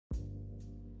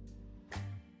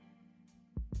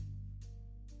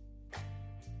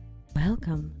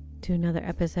Welcome to another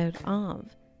episode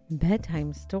of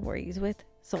Bedtime Stories with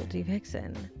Salty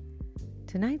Vixen.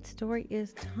 Tonight's story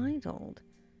is titled,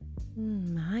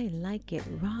 I Like It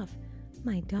Rough,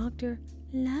 My Dr.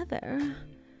 Lover.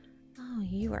 Oh,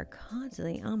 you are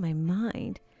constantly on my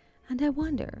mind, and I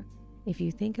wonder if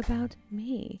you think about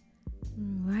me.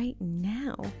 Right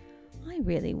now, I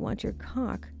really want your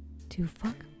cock to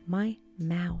fuck my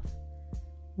mouth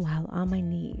while on my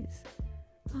knees.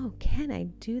 Oh, can I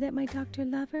do that, my Dr.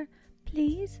 Lover?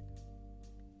 Please?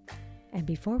 And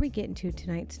before we get into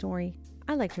tonight's story,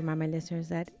 I'd like to remind my listeners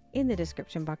that in the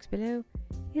description box below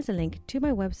is a link to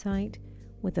my website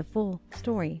with the full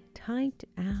story typed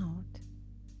out.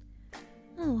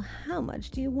 Oh, how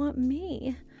much do you want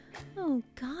me? Oh,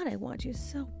 God, I want you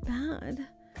so bad.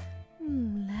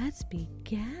 Let's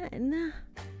begin.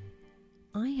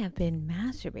 I have been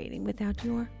masturbating without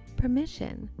your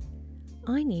permission.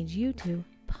 I need you to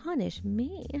punish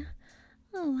me.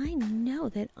 Oh, I know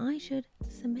that I should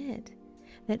submit,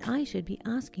 that I should be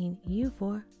asking you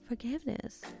for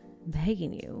forgiveness,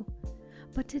 begging you.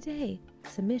 But today,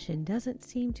 submission doesn't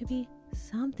seem to be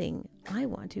something I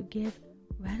want to give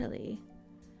readily.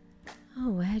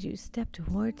 Oh, as you step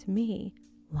towards me,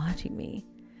 watching me,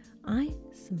 I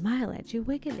smile at you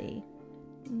wickedly,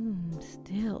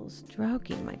 still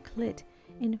stroking my clit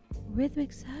in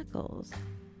rhythmic circles,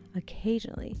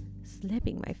 occasionally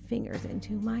slipping my fingers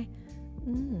into my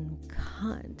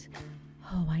cunt.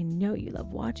 Oh, I know you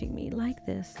love watching me like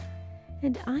this,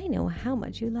 and I know how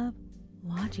much you love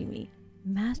watching me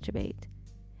masturbate,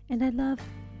 and I love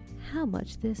how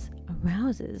much this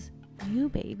arouses you,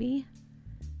 baby.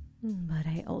 But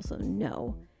I also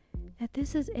know that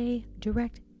this is a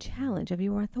direct challenge of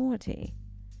your authority,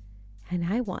 and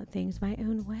I want things my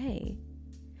own way.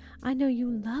 I know you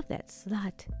love that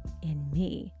slut in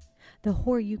me, the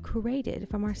whore you created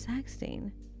from our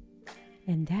sexting.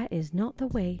 And that is not the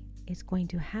way it's going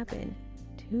to happen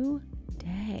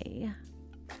today.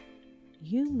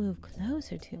 You move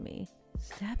closer to me,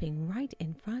 stepping right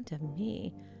in front of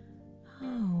me.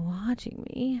 Oh, watching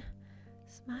me,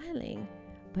 smiling,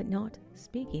 but not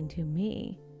speaking to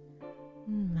me.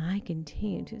 I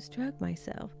continue to stroke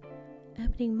myself,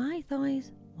 opening my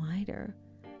thighs wider,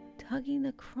 tugging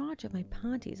the crotch of my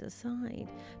panties aside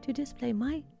to display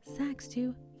my sex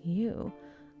to you,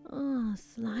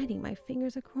 sliding my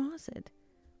fingers across it,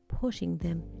 pushing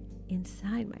them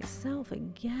inside myself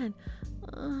again.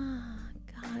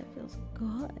 God, it feels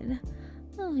good.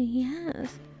 Oh,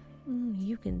 yes.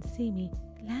 You can see me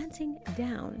glancing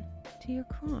down to your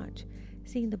crotch,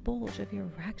 seeing the bulge of your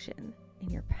erection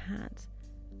in your pants.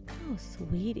 Oh,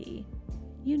 sweetie,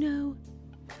 you know,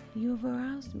 you've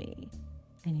aroused me.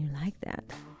 And you like that.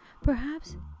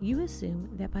 Perhaps you assume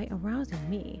that by arousing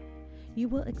me, you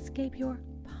will escape your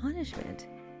punishment,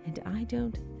 and I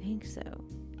don't think so.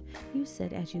 You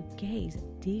said as you gaze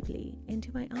deeply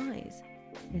into my eyes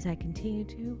as I continue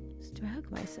to stroke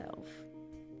myself.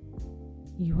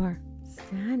 You are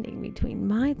standing between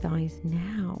my thighs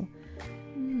now,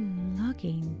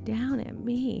 looking down at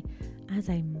me as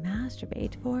I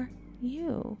masturbate for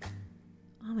you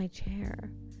on my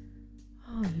chair.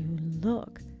 Oh, you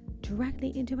look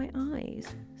directly into my eyes,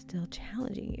 still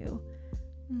challenging you.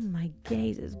 My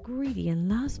gaze is greedy and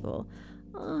lustful.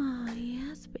 Oh,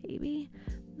 yes, baby.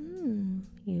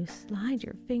 You slide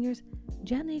your fingers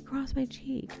gently across my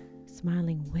cheek,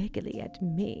 smiling wickedly at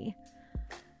me.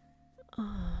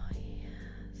 Oh,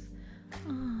 yes.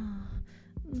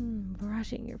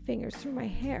 Brushing your fingers through my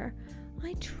hair,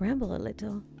 I tremble a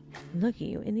little, looking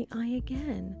you in the eye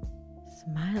again,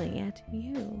 smiling at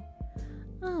you.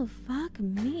 Oh, fuck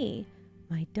me,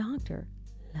 my Dr.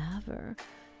 Lover.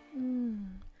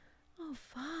 Oh,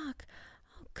 fuck.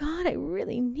 Oh, God, I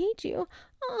really need you.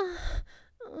 Oh,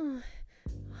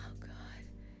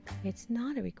 God. It's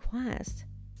not a request.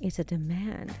 It's a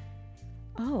demand.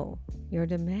 Oh, your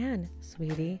demand,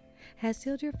 sweetie, has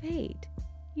sealed your fate.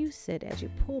 You sit as you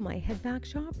pull my head back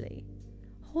sharply,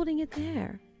 holding it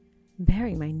there,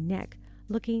 baring my neck,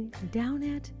 looking down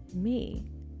at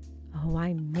me. Oh,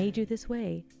 I made you this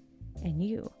way, and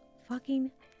you fucking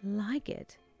like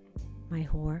it. My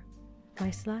whore, my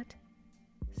slut,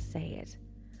 say it.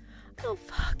 Oh,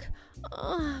 fuck.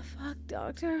 Oh, fuck,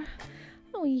 doctor.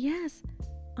 Oh, yes,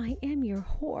 I am your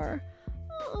whore.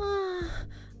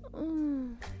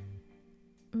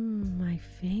 My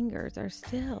fingers are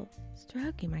still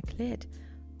stroking my clit,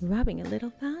 rubbing a little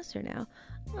faster now.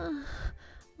 Oh,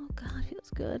 God, feels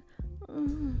good.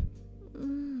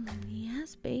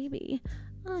 Yes, baby.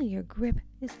 Oh, your grip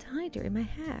is tighter in my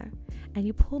hair, and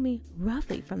you pull me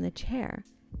roughly from the chair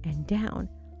and down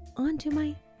onto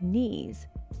my knees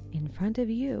in front of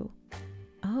you.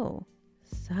 Oh,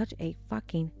 such a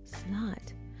fucking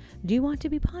slut. Do you want to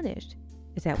be punished?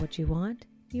 Is that what you want?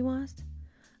 You asked.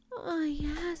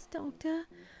 Yes, doctor.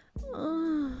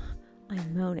 I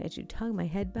moan as you tug my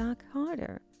head back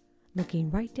harder, looking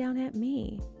right down at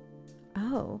me.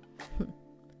 Oh,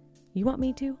 you want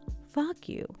me to fuck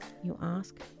you? You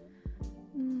ask.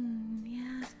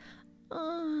 Yes.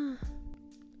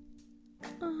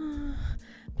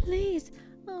 Please.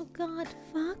 Oh God,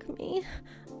 fuck me.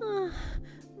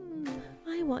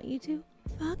 I want you to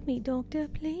fuck me, doctor,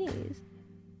 please.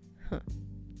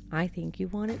 I think you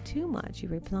want it too much, you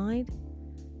replied.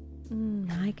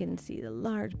 I can see the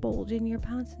large bulge in your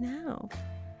pants now.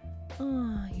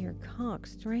 Your cock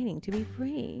straining to be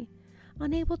free,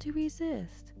 unable to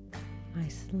resist. I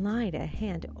slide a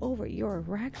hand over your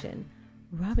erection,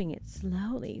 rubbing it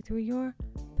slowly through your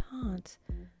pants.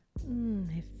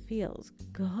 It feels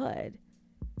good.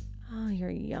 Your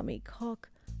yummy cock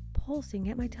pulsing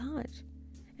at my touch.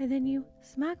 And then you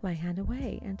smack my hand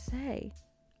away and say,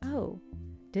 "Oh,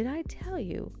 did I tell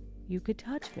you you could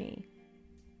touch me?"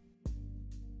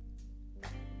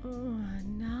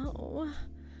 No.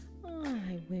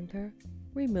 I whimper,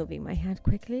 removing my hand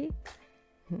quickly.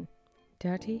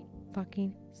 Dirty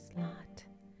fucking slut.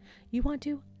 You want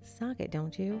to suck it,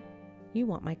 don't you? You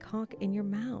want my cock in your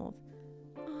mouth.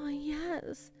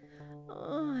 Yes.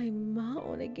 I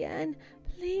moan again.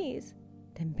 Please.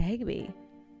 Then beg me.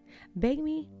 Beg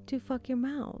me to fuck your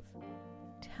mouth.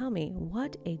 Tell me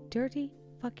what a dirty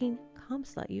fucking cum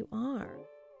slut you are.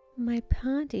 My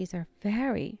panties are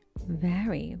very,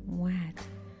 very wet.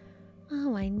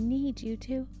 I need you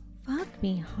to fuck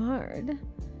me hard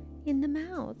in the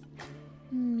mouth.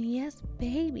 Yes,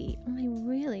 baby. I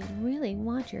really, really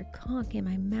want your cock in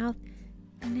my mouth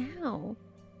now.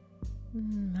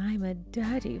 I'm a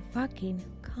dirty fucking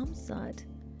cum slut.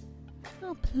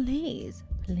 Oh, please,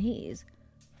 please,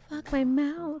 fuck my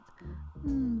mouth.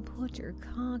 Put your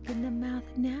cock in the mouth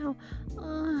now.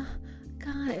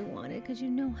 God, I want it because you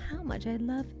know how much I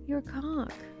love your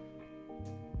cock.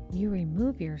 You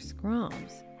remove your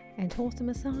scroms and toss them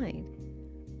aside.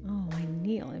 I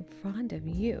kneel in front of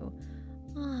you.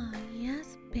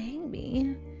 Yes,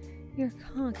 baby. Your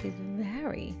cock is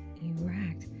very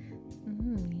erect.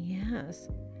 Yes.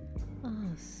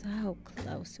 So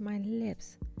close to my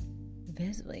lips,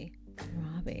 visibly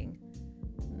throbbing.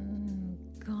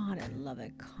 God, I love a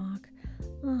cock.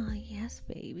 Yes,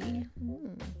 baby.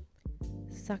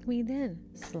 Suck me then,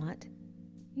 slut.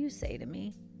 You say to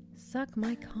me, suck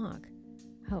my cock.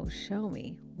 Oh, show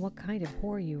me what kind of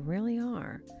whore you really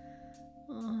are.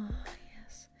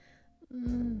 Yes.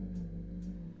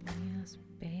 Yes,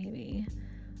 baby.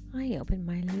 I open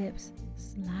my lips,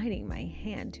 sliding my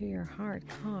hand to your hard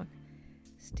cock,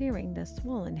 steering the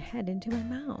swollen head into my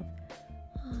mouth.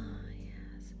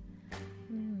 Yes.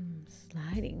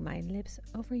 Sliding my lips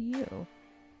over you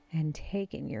and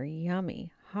taking your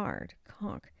yummy, hard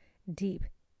cock deep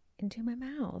into my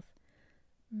mouth.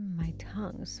 My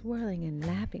tongue swirling and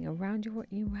lapping around your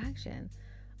erection.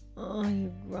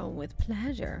 You groan with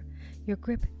pleasure, your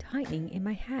grip tightening in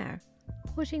my hair,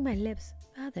 pushing my lips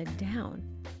further down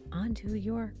onto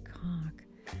your cock.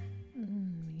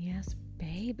 Yes,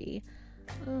 baby.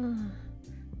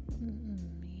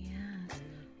 Yes,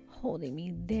 holding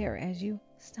me there as you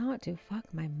start to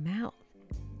fuck my mouth.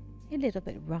 A little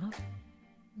bit rough,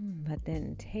 but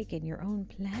then taking your own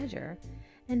pleasure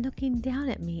and looking down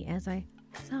at me as I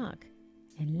suck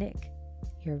and lick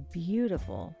your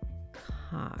beautiful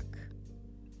cock.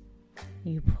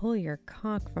 You pull your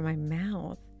cock from my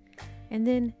mouth and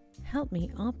then help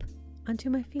me up onto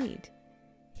my feet.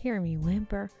 Hear me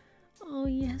whimper, "Oh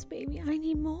yes, baby, I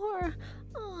need more.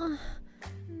 I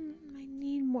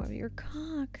need more of your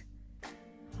cock."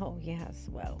 Oh yes,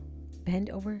 well, bend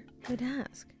over the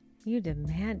desk. You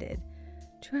demanded,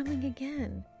 trembling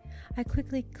again. I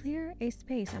quickly clear a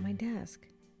space on my desk,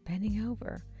 bending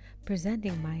over,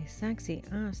 presenting my sexy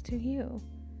ass to you.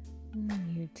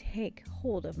 You take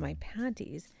hold of my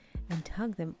panties and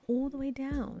tug them all the way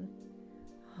down.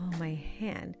 My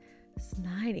hand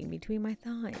sliding between my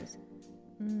thighs.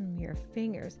 Your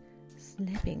fingers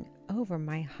slipping over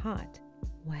my hot,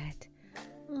 wet,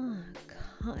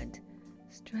 cunt,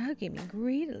 stroking me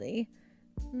greedily.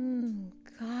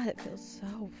 God, it feels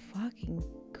so fucking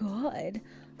good.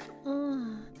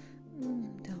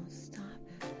 Don't stop.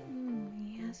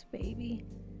 Yes, baby.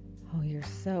 Oh, you're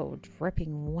so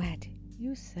dripping wet,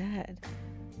 you said.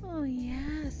 Oh,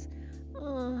 yes.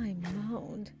 I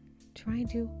moaned, trying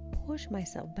to push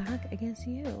myself back against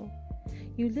you.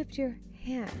 You lift your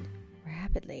hand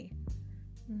rapidly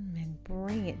and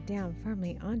bring it down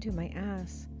firmly onto my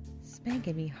ass.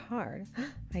 spanking me hard.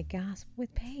 I gasp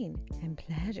with pain and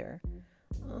pleasure.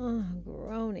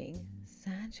 Groaning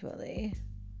sensually.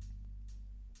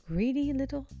 Greedy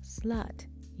little slut,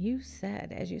 you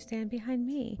said as you stand behind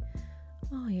me.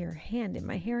 Your hand in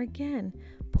my hair again,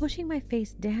 pushing my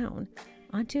face down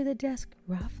onto the desk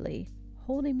roughly,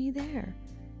 holding me there.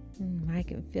 I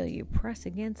can feel you press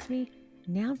against me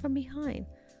now from behind.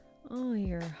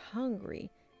 Your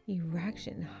hungry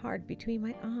erection hard between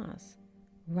my ass,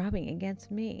 rubbing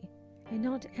against me and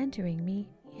not entering me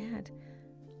yet.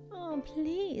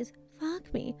 Please,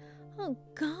 fuck me.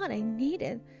 God, I need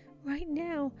it right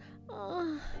now.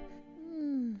 I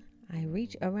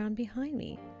reach around behind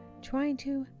me, trying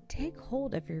to take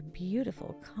hold of your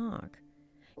beautiful cock.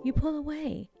 You pull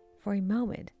away for a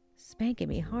moment, spanking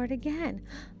me hard again.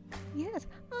 Yes,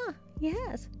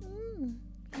 yes,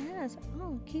 yes.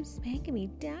 Keep spanking me,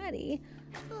 Daddy.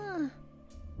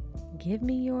 Give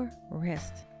me your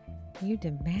wrist, you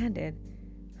demanded.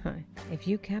 If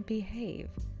you can't behave,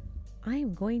 I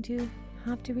am going to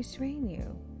have to restrain you.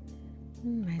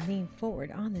 I lean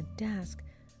forward on the desk,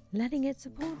 letting it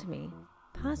support me,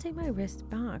 passing my wrist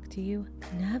back to you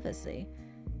nervously,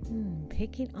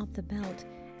 picking up the belt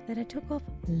that I took off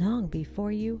long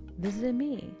before you visited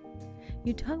me.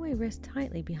 You tug my wrist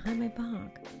tightly behind my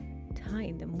back,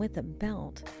 tying them with the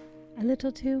belt a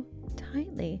little too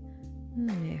tightly.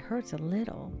 It hurts a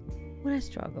little when I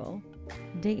struggle,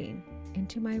 digging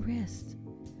into my wrist.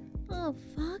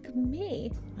 Fuck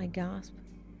me, I gasp.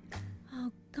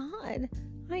 God,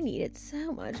 I need it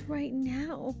so much right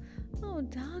now.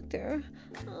 Doctor.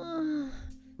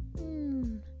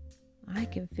 I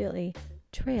can feel a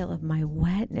trail of my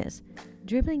wetness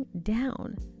dribbling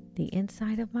down the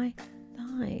inside of my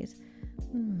thighs.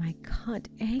 My cunt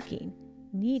aching,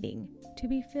 needing to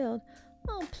be filled.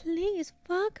 Please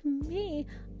fuck me.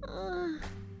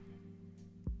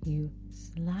 You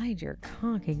slide your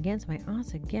cock against my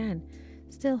ass again,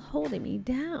 still holding me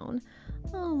down.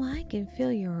 I can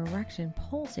feel your erection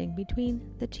pulsing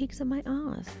between the cheeks of my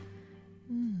ass.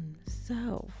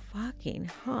 So fucking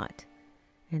hot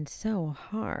and so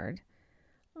hard.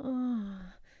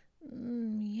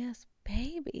 Yes,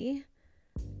 baby.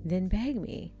 Then beg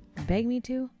me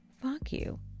to fuck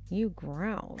you, you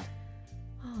growled.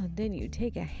 Then you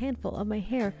take a handful of my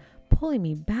hair, pulling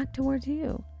me back towards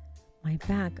you, my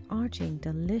back arching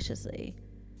deliciously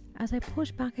as I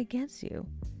push back against you,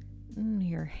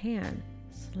 your hand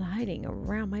sliding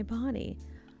around my body,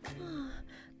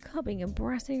 cupping and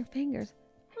pressing your fingers,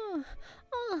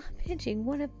 pinching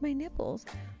one of my nipples.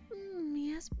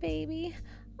 Yes, baby.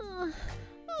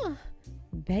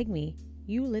 Beg me,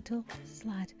 you little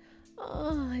slut.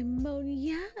 I moan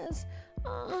yes.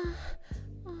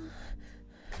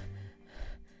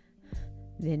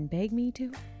 Then beg me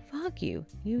to fuck you,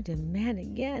 you demand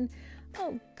again.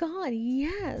 God,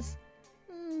 yes.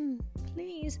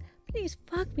 Please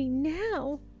fuck me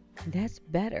now. That's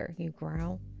better, you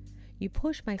growl. You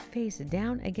push my face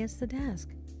down against the desk,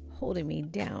 holding me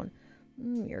down,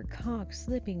 your cock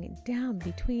slipping down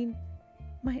between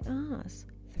my ass,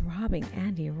 throbbing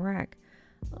and erect,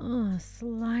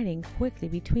 sliding quickly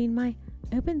between my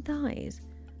open thighs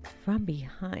from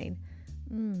behind,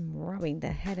 rubbing the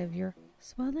head of your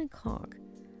swollen cock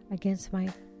against my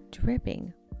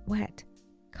dripping, wet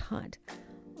cunt.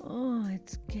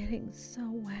 It's getting so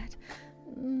wet.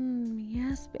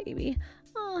 Yes, baby.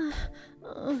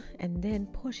 And then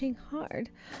pushing hard.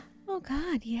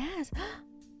 God, yes.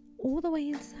 All the way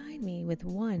inside me with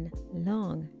one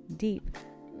long, deep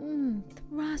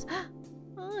thrust.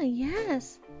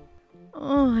 Yes.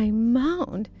 I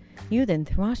moaned. You then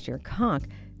thrust your cock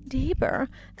deeper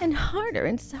and harder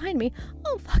inside me.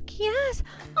 Fuck yes.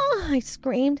 I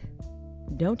screamed.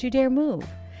 Don't you dare move.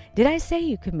 Did I say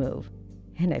you could move?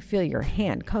 And I feel your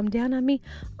hand come down on me.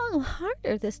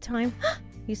 Harder this time.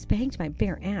 You spanked my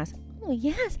bare ass.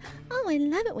 Yes. I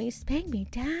love it when you spank me,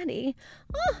 Daddy.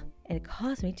 And it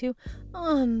caused me to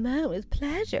moan with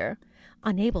pleasure,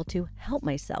 unable to help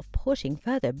myself, pushing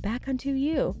further back onto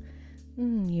you.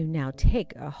 You now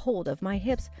take a hold of my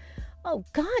hips.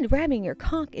 God, ramming your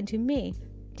cock into me,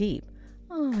 deep,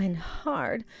 and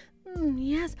hard.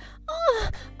 Yes.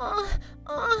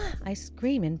 I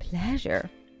scream in pleasure.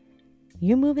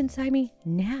 You move inside me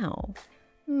now.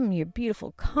 Your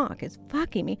beautiful cock is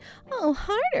fucking me.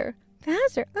 Harder,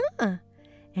 faster.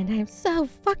 And I'm so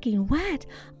fucking wet.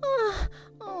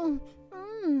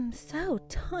 So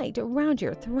tight around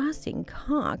your thrusting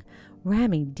cock,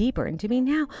 ramming deeper into me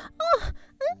now.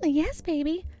 Yes,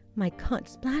 baby. My cunt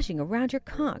splashing around your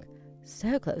cock,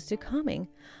 so close to coming.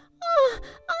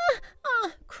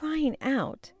 Crying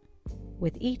out.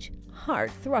 With each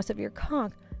hard thrust of your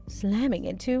cock, slamming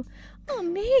into, oh,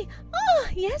 me. Oh,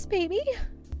 yes, baby.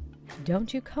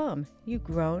 Don't you come, you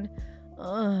groan,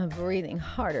 breathing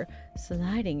harder,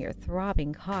 sliding your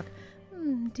throbbing cock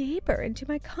deeper into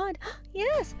my cunt.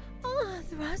 Yes,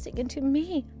 thrusting into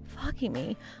me, fucking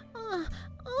me.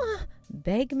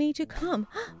 Beg me to come.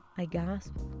 I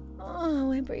gasp.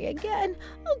 Whimpering again.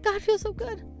 Oh, God, feels so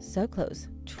good. So close,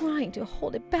 trying to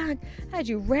hold it back as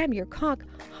you ram your cock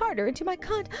harder into my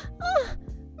cunt.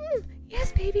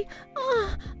 Yes, baby.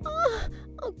 Oh,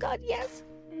 God, yes.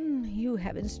 You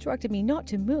have instructed me not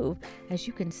to move, as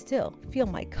you can still feel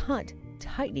my cunt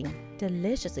tightening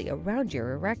deliciously around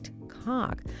your erect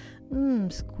cock,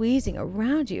 squeezing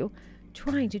around you,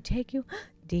 trying to take you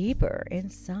deeper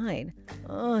inside.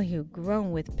 You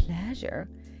groan with pleasure,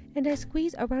 and I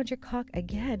squeeze around your cock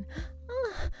again.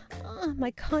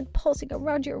 My cunt pulsing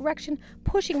around your erection,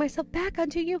 pushing myself back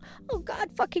onto you. Oh,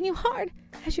 God, fucking you hard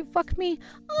as you fuck me.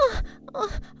 Oh,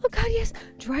 God, yes,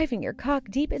 driving your cock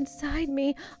deep inside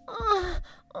me.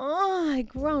 I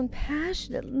groan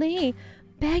passionately,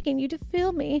 begging you to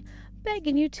feel me,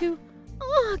 begging you to,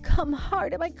 come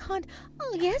hard at my cunt.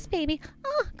 Oh, yes, baby.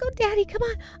 Go, daddy, come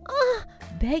on.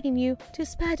 Begging you to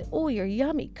spat all your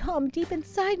yummy cum deep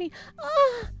inside me.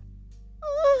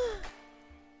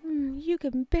 You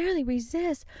can barely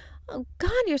resist. Oh,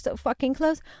 God, you're so fucking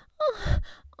close.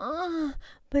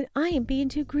 But I am being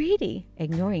too greedy,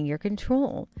 ignoring your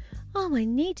control. I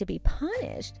need to be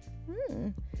punished.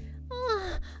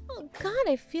 Oh, God,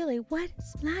 I feel a wet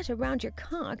splash around your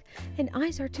cock, and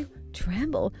I start to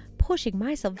tremble, pushing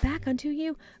myself back onto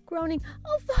you, groaning,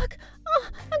 oh, fuck,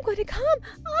 I'm going to come,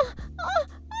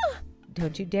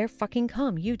 Don't you dare fucking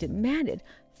come, you demanded,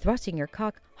 thrusting your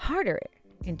cock harder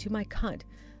into my cunt.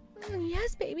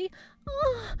 Yes, baby.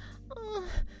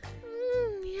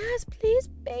 Yes, please,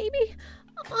 baby.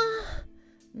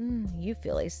 You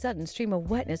feel a sudden stream of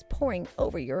wetness pouring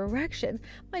over your erection.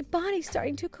 My body's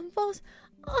starting to convulse.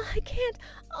 I can't.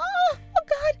 Oh,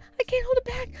 God, I can't hold it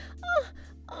back.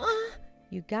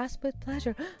 You gasp with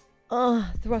pleasure.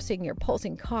 Thrusting your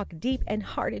pulsing cock deep and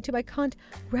hard into my cunt,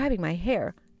 grabbing my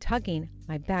hair, tugging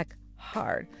my back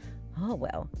hard. Oh,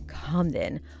 well, come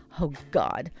then. Oh,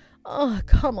 God.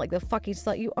 Come like the fucking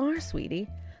slut you are, sweetie.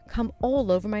 Come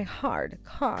all over my hard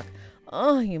cock.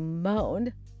 You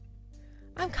moaned.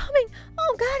 I'm coming.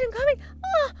 Oh, God, I'm coming.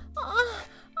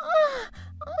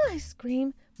 I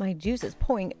scream, my juices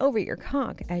pouring over your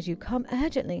cock as you come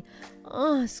urgently.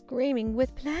 Screaming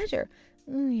with pleasure.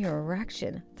 Your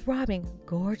erection throbbing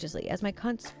gorgeously as my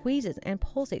cunt squeezes and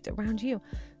pulsates around you.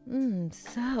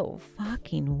 So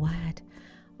fucking wet.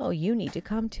 Oh, you need to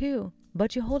come too,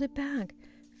 but you hold it back,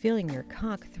 feeling your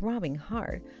cock throbbing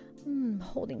hard,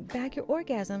 holding back your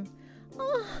orgasm.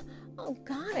 Oh,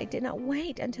 God, I did not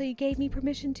wait until you gave me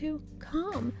permission to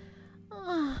come.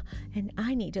 And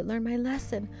I need to learn my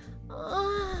lesson.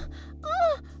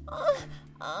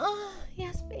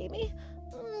 Yes, baby.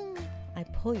 I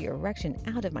pull your erection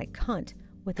out of my cunt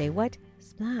with a wet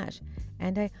splash,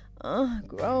 and I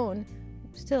groan,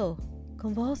 still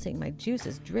convulsing, my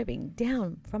juices dripping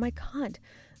down from my cunt,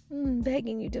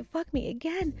 begging you to fuck me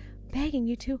again, begging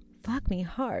you to fuck me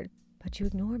hard, but you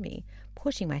ignore me,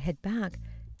 pushing my head back,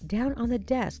 down on the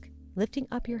desk, lifting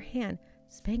up your hand,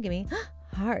 spanking me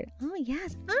hard. Oh,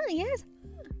 yes.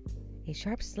 A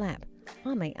sharp slap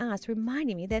on my ass,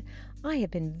 reminding me that I have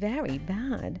been very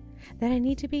bad, that I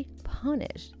need to be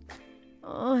punished.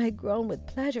 I groan with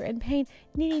pleasure and pain,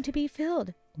 needing to be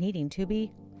filled, needing to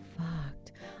be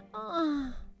fucked.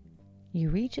 You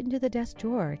reach into the desk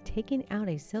drawer, taking out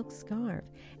a silk scarf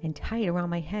and tie it around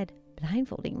my head,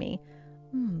 blindfolding me,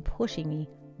 pushing me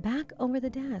back over the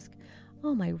desk.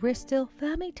 My wrist still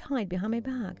firmly tied behind my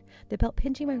back, the belt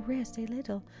pinching my wrist a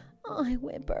little. I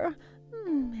whimper,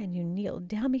 and you kneel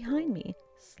down behind me,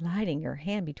 sliding your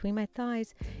hand between my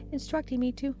thighs, instructing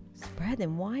me to spread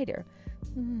them wider.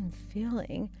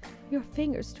 Feeling your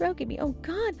fingers stroking me. Oh,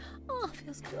 God.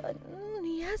 Feels good.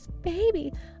 Yes,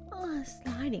 baby.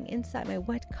 Sliding inside my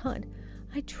wet cunt.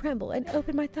 I tremble and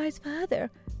open my thighs further,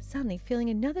 suddenly feeling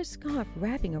another scarf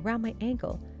wrapping around my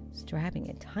ankle, strapping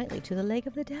it tightly to the leg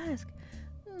of the desk.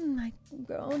 I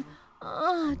groan,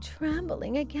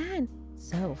 trembling again.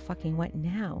 So fucking wet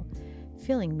now.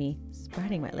 Feeling me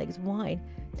spreading my legs wide,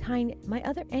 tying my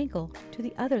other ankle to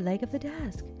the other leg of the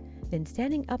desk, then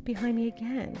standing up behind me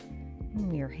again.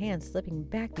 Your hand slipping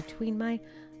back between my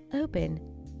open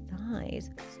thighs,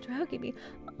 stroking me.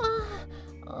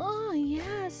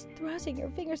 Yes, thrusting your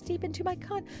fingers deep into my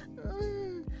cunt.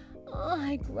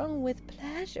 I groan with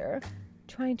pleasure,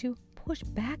 trying to push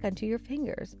back onto your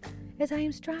fingers as I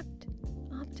am strapped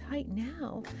up tight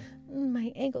now.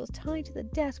 My ankles tied to the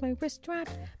desk, my wrist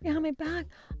strapped behind my back.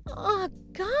 Oh,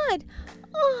 God!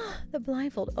 Oh, the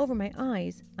blindfold over my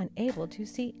eyes, unable to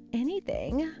see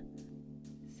anything.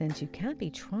 Since you can't be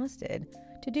trusted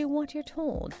to do what you're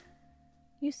told,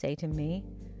 you say to me,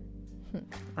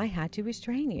 I had to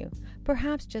restrain you.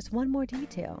 Perhaps just one more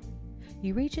detail.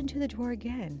 You reach into the drawer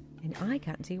again, and I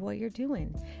can't see what you're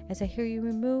doing as I hear you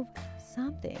remove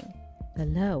something. The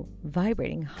low,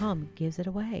 vibrating hum gives it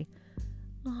away.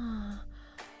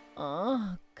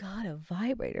 Oh, God, a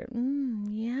vibrator.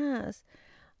 Yes.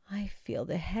 I feel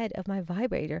the head of my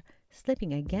vibrator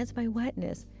slipping against my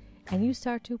wetness, and you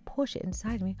start to push it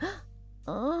inside me.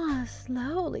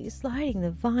 Slowly sliding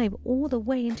the vibe all the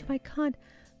way into my cunt.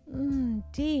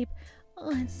 Deep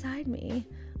inside me.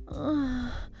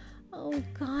 Oh,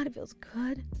 God, it feels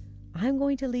good. I'm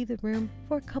going to leave the room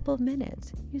for a couple of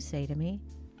minutes, you say to me,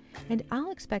 and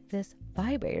I'll expect this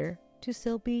vibrator to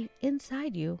still be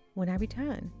inside you when I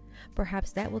return.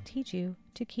 Perhaps that will teach you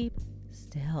to keep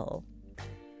still.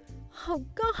 Oh,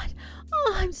 God.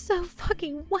 I'm so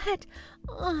fucking wet.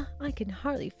 I can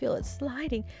hardly feel it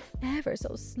sliding ever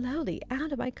so slowly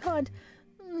out of my cunt.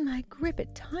 I grip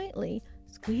it tightly,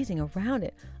 squeezing around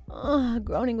it,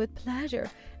 groaning with pleasure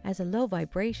as the low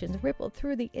vibrations ripple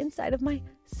through the inside of my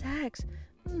sacs,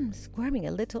 squirming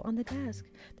a little on the desk.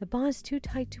 The bond's too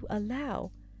tight to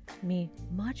allow me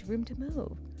much room to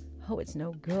move. Oh, it's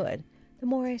no good. The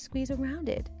more I squeeze around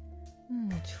it,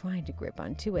 trying to grip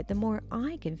onto it, the more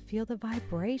I can feel the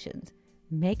vibrations,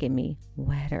 making me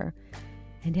wetter.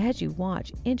 And as you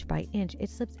watch, inch by inch, it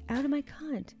slips out of my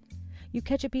cunt. You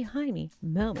catch it behind me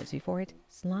moments before it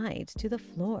slides to the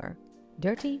floor.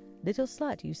 Dirty little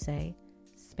slut, you say,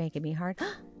 spanking me hard.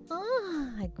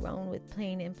 I groan with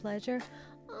pain and pleasure.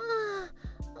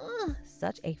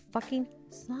 Such a fucking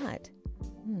slut.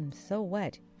 So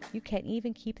wet, you can't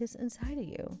even keep this inside of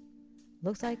you.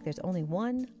 Looks like there's only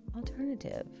one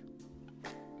alternative.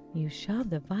 You shove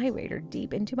the vibrator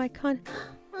deep into my cunt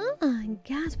and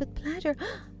gasp with pleasure,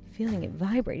 feeling it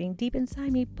vibrating deep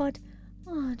inside me, but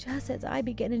just as I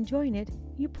begin enjoying it,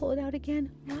 you pull it out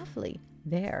again roughly.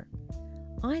 There.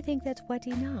 I think that's wet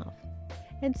enough.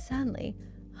 And suddenly,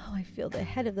 I feel the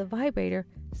head of the vibrator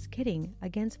skidding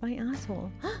against my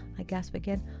asshole. I gasp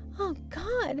again. Oh,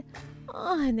 God!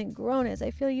 And then groan as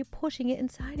I feel you pushing it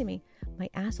inside of me. My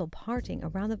asshole parting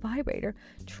around the vibrator,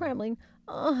 trembling,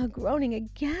 groaning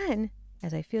again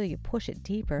as I feel you push it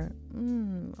deeper,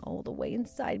 all the way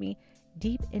inside me,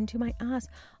 deep into my ass.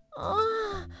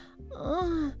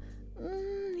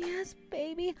 Yes,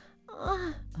 baby.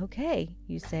 Okay,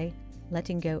 you say,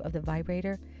 letting go of the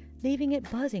vibrator, leaving it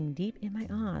buzzing deep in my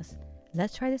ass.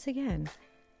 Let's try this again.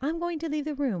 I'm going to leave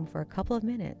the room for a couple of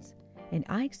minutes, and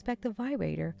I expect the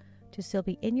vibrator to still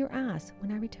be in your ass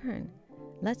when I return.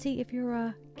 Let's see if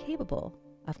you're capable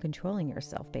of controlling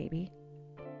yourself, baby.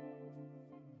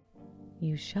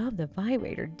 You shove the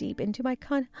vibrator deep into my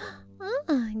cunt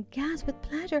and gasp with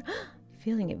pleasure,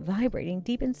 feeling it vibrating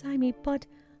deep inside me, but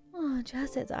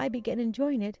just as I begin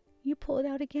enjoying it, you pull it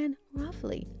out again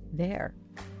roughly. There.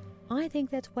 I think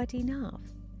that's wet enough.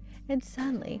 And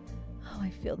suddenly, I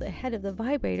feel the head of the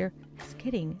vibrator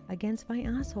skidding against my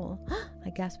asshole. I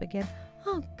gasp again.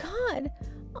 Oh, God!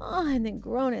 And then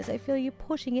groan as I feel you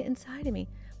pushing it inside of me.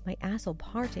 My asshole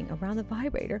parting around the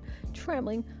vibrator,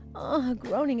 trembling,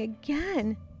 groaning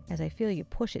again as I feel you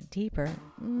push it deeper,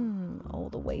 all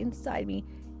the way inside me,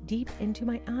 deep into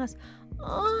my ass.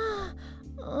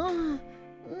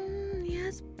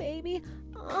 Yes, baby.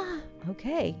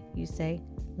 Okay, you say,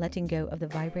 letting go of the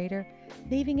vibrator,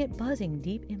 leaving it buzzing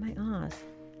deep in my ass.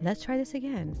 Let's try this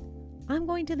again. I'm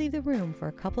going to leave the room for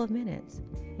a couple of minutes,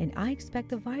 and I expect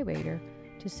the vibrator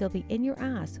to still be in your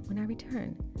ass when I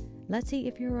return. Let's see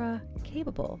if you're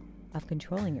capable of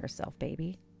controlling yourself,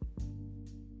 baby.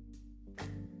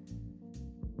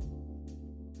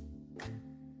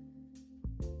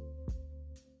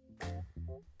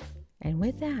 And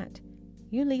with that,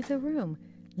 you leave the room,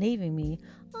 leaving me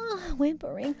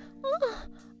whimpering.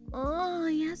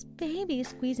 Yes, baby,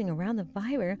 squeezing around the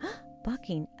vibrator,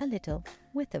 bucking a little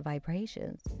with the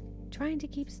vibrations, trying to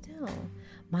keep still.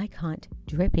 My cunt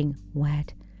dripping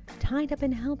wet, tied up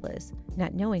and helpless,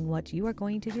 not knowing what you are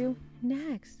going to do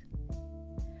next.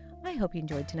 I hope you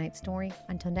enjoyed tonight's story.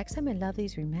 Until next time, my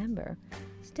lovelies, remember,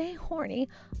 stay horny.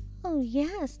 Oh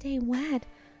yeah, stay wet.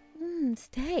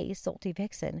 Stay salty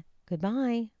vixen.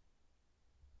 Goodbye.